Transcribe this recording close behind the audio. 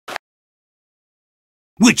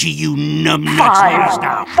Which of you numbnuts lives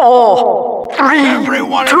now? 5, 4, 3, Every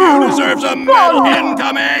one of 2, you deserves a medal 1.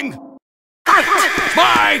 incoming!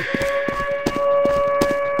 Spy!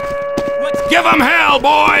 Let's give 'em hell,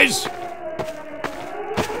 boys!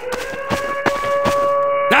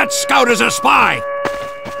 That scout is a spy!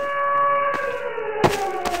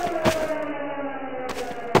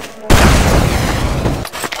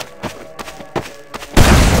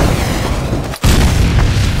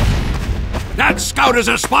 That scout is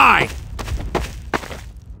a spy!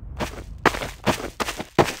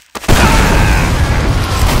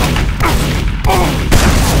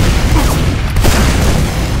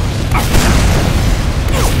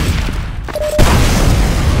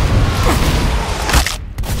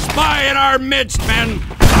 Spy in our midst, men!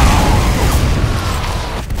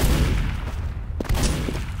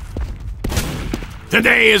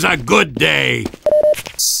 Today is a good day.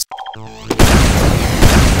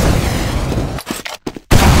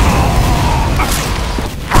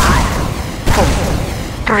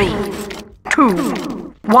 3,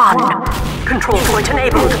 2, 1. Control point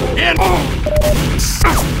enabled. In!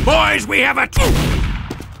 Boys, we have a...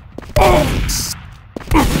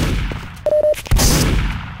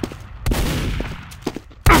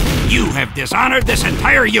 You have dishonored this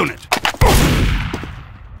entire unit.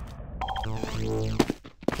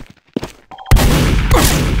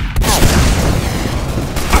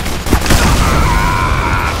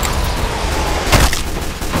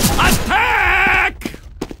 Attack!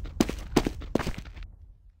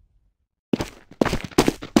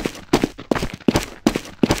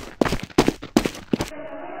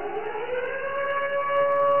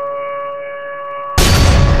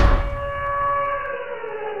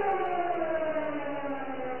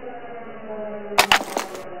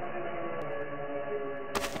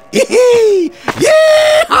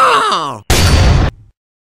 Yeah!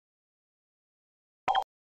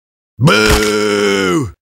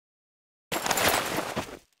 Boo!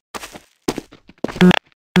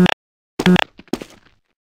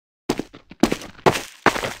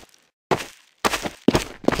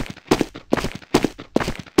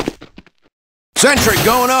 Sentry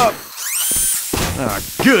going up.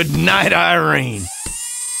 Good night, Irene.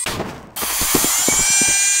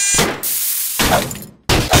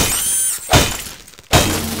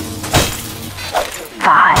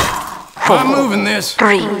 5, 4, I'm moving this.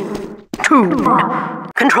 3, 2, 1.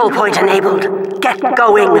 Control point enabled. Get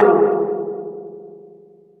going.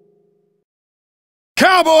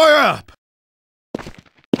 Cowboy up.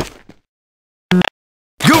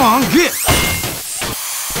 Go on, get.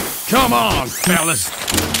 Come on, fellas.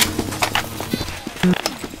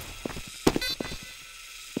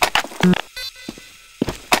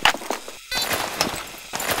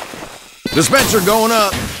 Dispenser going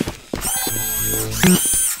up.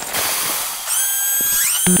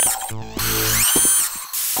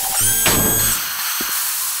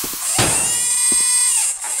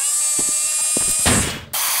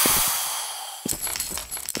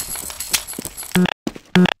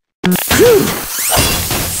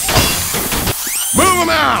 Move them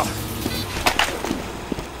out!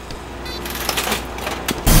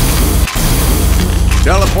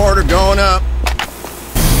 Teleporter going up.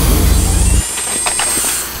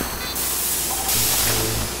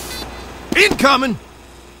 Incoming!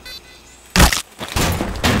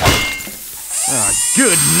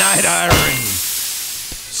 Good night, Irene.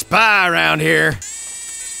 Spy around here.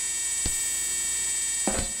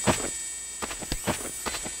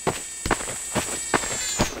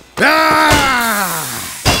 Ah!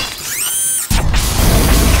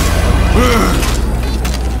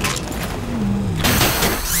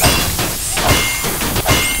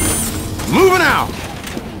 Moving out!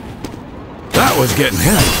 That was getting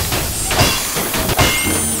heavy.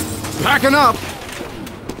 Packing up!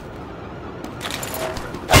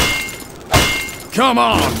 Come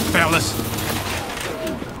on, fellas!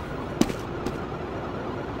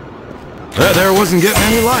 That there wasn't getting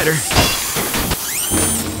any lighter.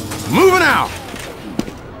 Moving out!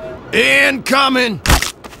 Incoming!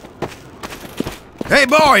 Hey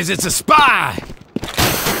boys, it's a spy!